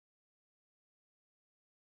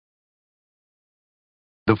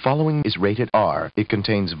The following is rated R. It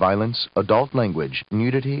contains violence, adult language,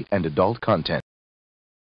 nudity, and adult content.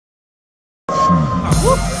 I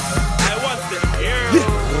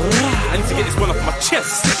need to get this one off my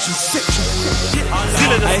chest.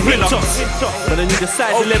 I hit tops, but I need a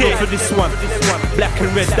size 11 for this one. Black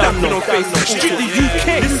and red, down no face. Strictly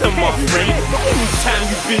UK. Listen, my friend. Anytime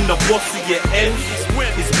you've been the boss of your end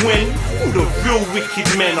is when all the real wicked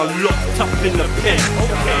men are locked up in the pen.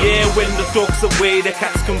 Yeah, when the dog's away, the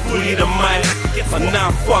cats can bully the mice. But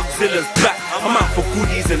now Fogzilla's back. I'm out for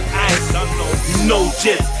goodies and ice. You know,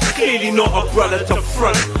 Jed, clearly not a brother to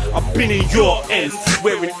front. I've been in your ends,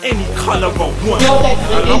 wearing any colour I want.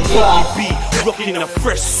 And I'll probably be rocking a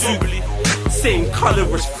fresh suit, same colour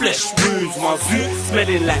as flesh wounds. My zoo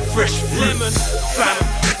smelling like fresh fruit. Fam,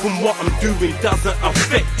 from what I'm doing doesn't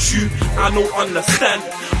affect you. I don't understand,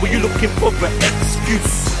 but you're looking for an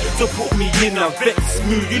excuse to put me in a vex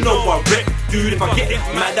mood. You know I wreck, dude. If I get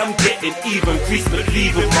mad, I'm getting even. Grease,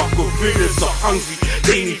 believe it, my gorillas are hungry.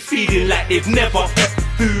 They need feeding like they've never ate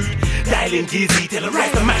food. Dialing dizzy, tell her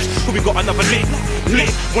right the match. We got another lit.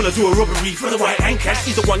 Wanna do a robbery for the white and cash.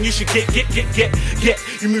 He's the one you should get.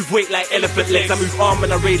 You move weight like elephant legs. I move arm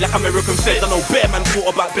and I raid like American feds. I know bear man thought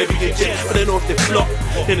about burying jet, but I know if they flop,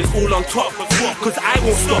 then it's all on top. Cause I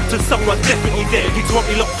won't stop till someone's definitely dead. He want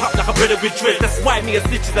me locked up like a brother with dread. That's why me and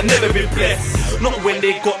snitches have never been blessed. Not when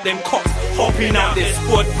they got them cops hopping out their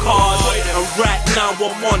squad cars. And right now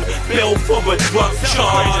I'm on bail for a drug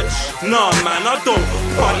charge. Nah man, I don't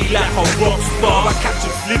party like a rock star. I catch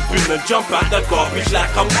him flipping and jump out the garbage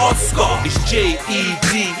like I'm Oscar. It's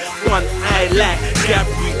J-E-D, one eye like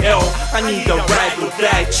Gabrielle. I need a ride or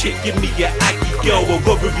die chick. Give me your Aggie girl, a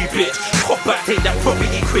robbery bitch. Hop back, take that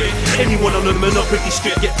property quick. Anyone on the Monopoly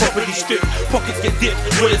strip get properly stripped. Pockets get dipped,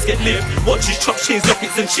 wallets get lift. Watches, chop chains,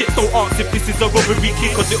 lockets and shit. Don't ask if this is a robbery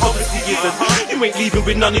kid, cause it obviously isn't. You ain't leaving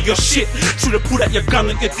with none of your shit. Should've pulled out your gun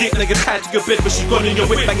at your dick and get tied to your bed, but she gone in your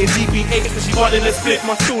whip banging DB8 cause she running a split.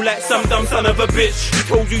 My stool like some dumb son of a bitch. She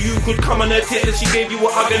told you you could come on her tit and she gave you a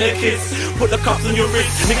hug and a kiss. Put the cuffs on your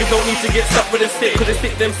wrist. Niggas don't need to get stuck with a stick, cause they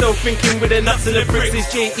stick themselves thinking with their nuts in the bricks. It's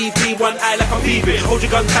J-E-D, one eye like I'm peeping. Hold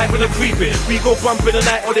your gun tight when I'm creeping. We go bump in the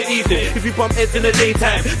night or the evening. If you bump heads in the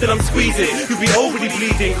daytime, then I'm squeezing. You be overly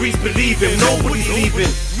bleeding. Grease believe him, nobody's leaving.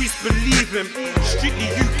 Grease believe him. Strictly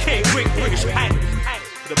UK, quick British act.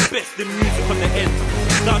 The best in music on the end.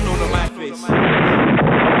 Done on my face.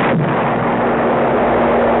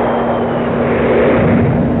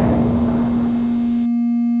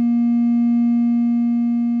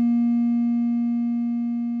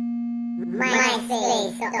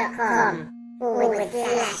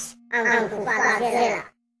 MIXCD.com/Uncle Fogzilla.